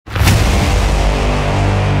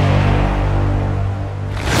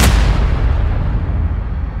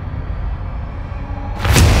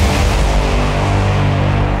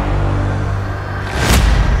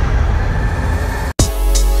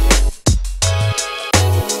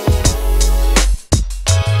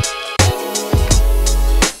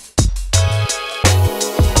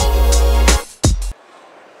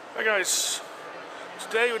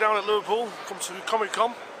down at Liverpool, come to Comic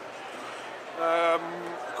Con.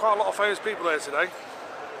 Quite a lot of famous people here today.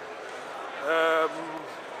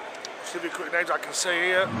 Just give you quick names I can say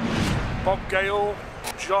here. Bob Gale,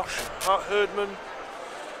 Josh Herdman,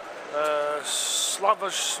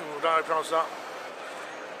 Slavas, I don't know how to pronounce that.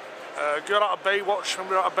 Girl out of Baywatch,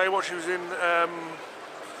 remember out of Baywatch, she was in,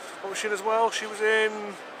 what was she in as well? She was in,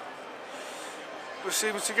 with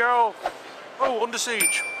Steven Seagal. Oh, Under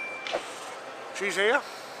Siege. She's here.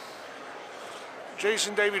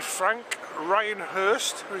 Jason David Frank, Ryan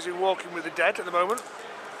Hurst, who's in Walking with the Dead at the moment.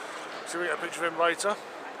 So we get a picture of him later.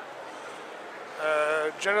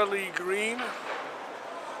 Jenna Lee Green,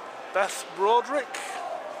 Beth Broderick,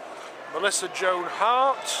 Melissa Joan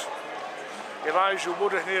Hart, Elijah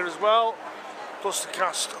Wood are here as well, plus the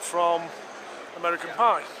cast from American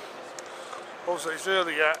Pie. Obviously it's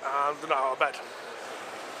early yet and they're not out of bed.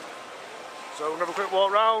 So we'll have a quick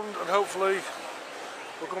walk round and hopefully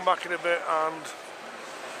we'll come back in a bit and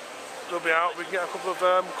they'll be out. We can get a couple of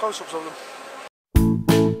close-ups of them.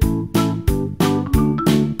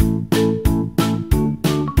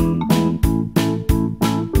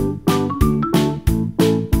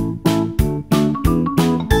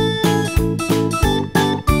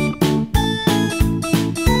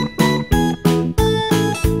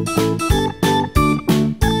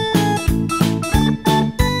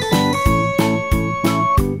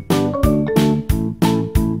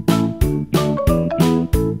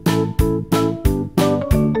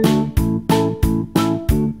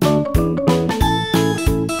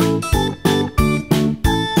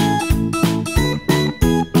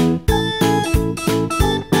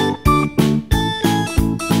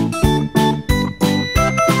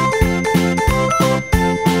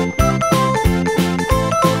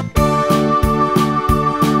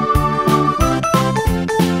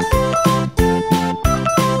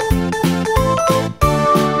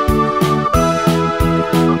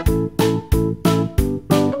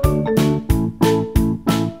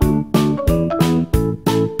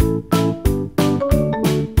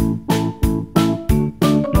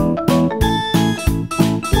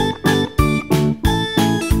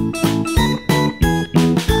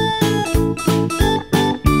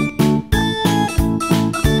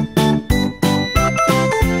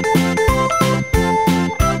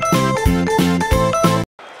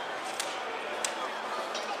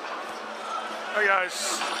 Hey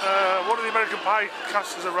guys, one of the American Pie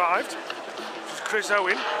cast has arrived, which is Chris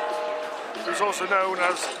Owen, who's also known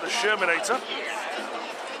as the Shermanator.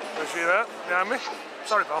 You see that behind me?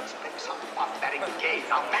 Sorry, pal.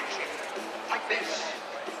 Like this.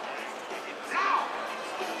 Now.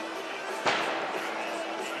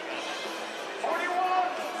 41,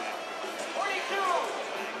 42,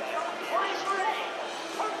 43.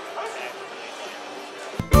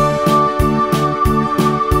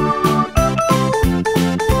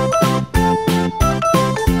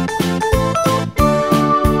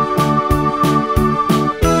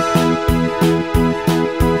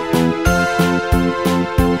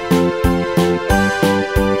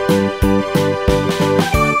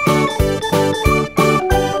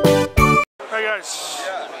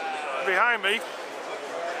 Behind me is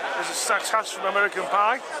a stacked cast from American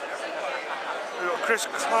Pie. We've got Chris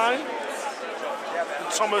Klein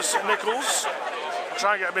and Thomas Nichols. I'll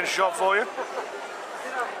try and get a bit of shot for you.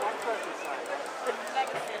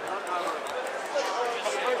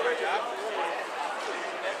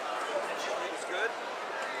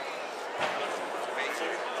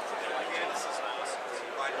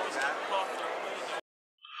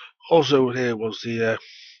 Also here was the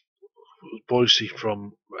Boycie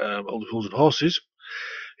from Older Fools and Horses.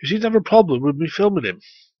 He seemed to have a problem with me filming him,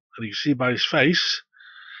 and you can see by his face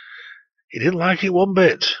he didn't like it one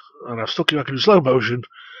bit, and I've stuck him back in slow motion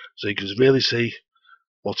so you can really see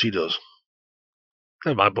what he does.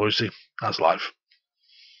 Never mind, Boycie, that's life.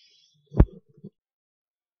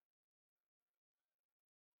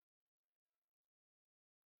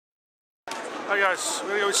 Hi guys, we're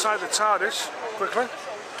going to go inside the TARDIS quickly.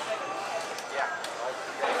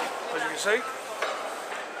 As you can see,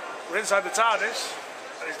 we're inside the TARDIS,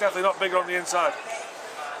 and it's definitely not bigger on the inside.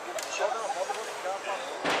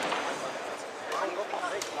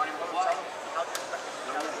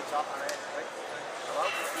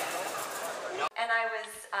 And I was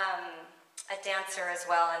a dancer as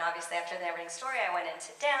well, and obviously after the Neverending Story I went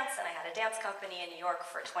into dance, and I had a dance company in New York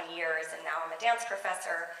for 20 years, and now I'm a dance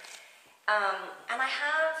professor. And I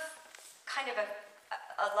have kind of a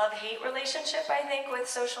love-hate relationship, I think, with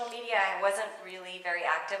social media. I wasn't really very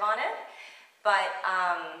active on it, but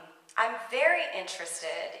I'm very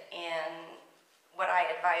interested in what I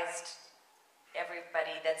advised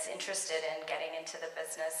everybody that's interested in getting into the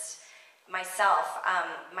business. Myself,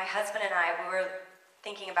 my husband and I, we were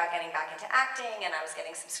thinking about getting back into acting, and I was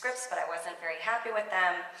getting some scripts, but I wasn't very happy with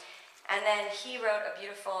them. And then he wrote a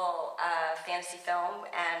beautiful fantasy film,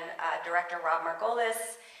 and director Rob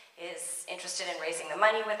Margolis is interested in raising the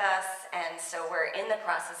money with us, and so we're in the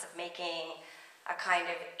process of making a kind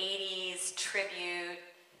of 80s tribute,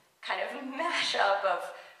 kind of mashup of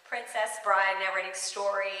Princess Bride narrating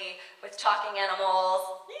story with talking animals.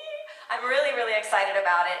 I'm really, really excited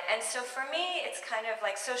about it. And so for me, it's kind of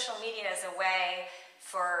like social media is a way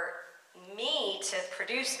for me to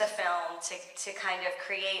produce the film, to kind of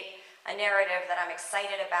create a narrative that I'm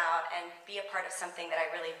excited about and be a part of something that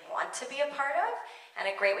I really want to be a part of,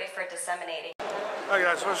 and a great way for disseminating. Hi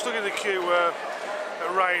guys, so I was stuck in the queue at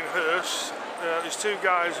Ryan Hurst. There's two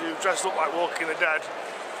guys who dressed up like Walking the Dead.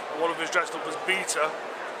 One of them is dressed up as Beta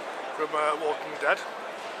from Walking Dead,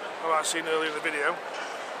 who I've seen earlier in the video.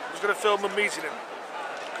 I was going to film them meeting him,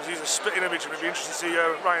 because he's a spitting image and it'd be interesting to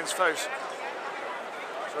see Ryan's face.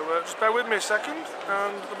 So just bear with me a second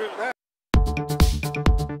and I'll be there.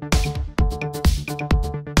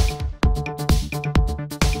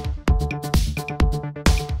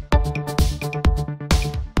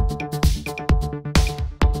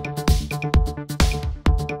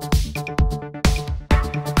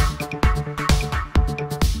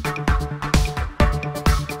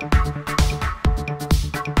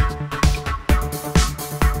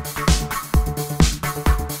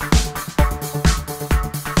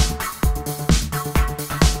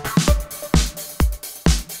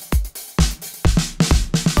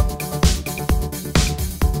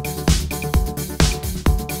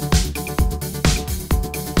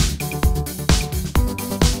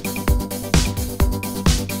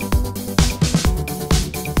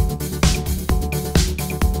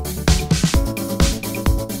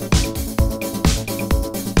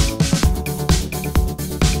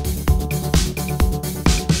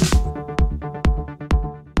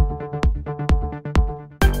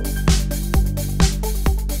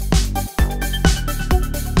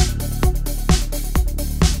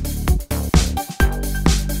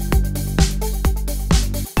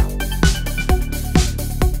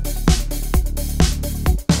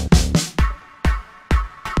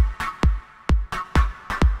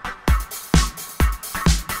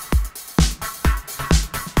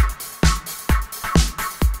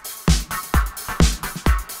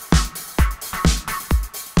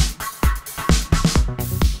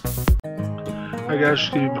 Hi guys,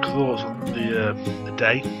 just giving my thoughts on the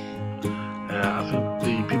day. I think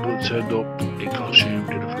the people that turned up in costume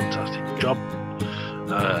did a fantastic job.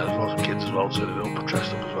 There's lots of kids as well turning up and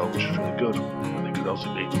dressed up as well, which is really good. And they could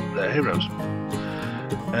also meet their heroes.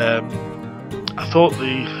 I thought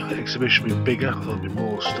the exhibition would be bigger. I thought there'd be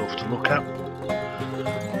more stuff to look at.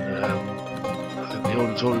 I think the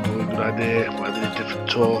auditorium was a good idea, where they did different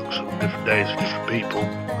talks on different days for different people.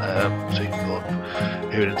 So you can go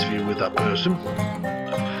and hear an interview with that person.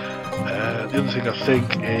 The other thing I think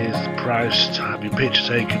is the price to have your picture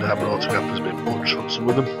taken and have an autograph was a bit much on some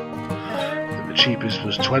of them. I think the cheapest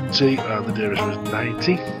was 20 and the dearest was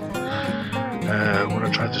 90. When I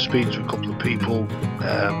tried to speak to a couple of people,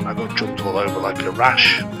 I got jumped all over like a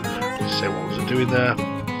rash to say what was I doing there. So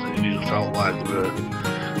it usually felt like they were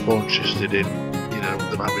more interested in, you know,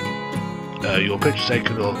 them having your picture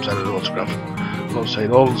taken or signing an autograph. I'm not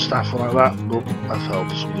saying all the staff were like that, but I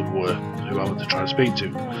felt some of them were who I wanted to try and speak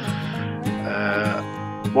to.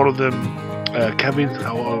 One of them, Kevin,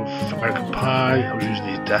 out of American Pie, I was using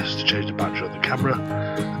his desk to change the battery on the camera,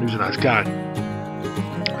 and he was a nice guy.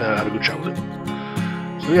 I had a good chat with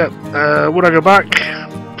him. So yeah, would I go back?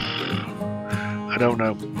 I don't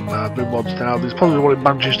know. I've been once now. There's probably one in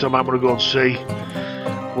Manchester I might want to go and see.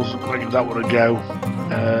 Wasn't going to give that one a go.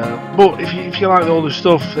 But if you like all this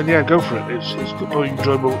stuff, then yeah, go for it. It's very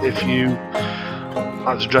enjoyable if you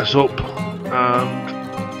like to dress up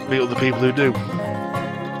and meet other people who do.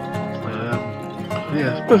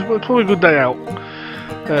 Yeah, it's probably a good day out.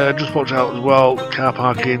 Just watch out as well, the car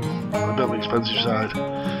parking, a bit on the expensive side.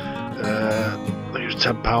 I think it was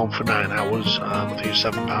 £10 for 9 hours, and I think it's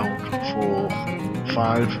 £7 for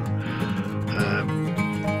 5.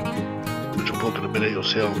 Which I'll put up in a minute, you'll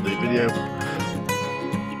see on the video.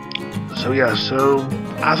 So yeah, so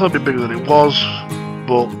I thought it'd be bigger than it was,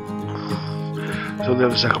 but it's only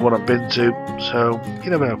the second one I've been to, so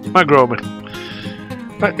you never know, might grow on me.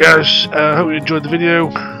 Right guys, hope you enjoyed the video,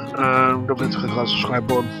 don't forget to click that subscribe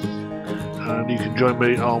button, and you can join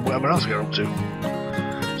me on whatever else I get up to.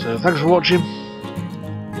 So thanks for watching,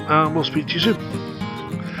 and we'll speak to you soon.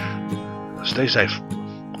 Stay safe.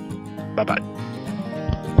 Bye bye.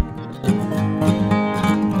 Bye.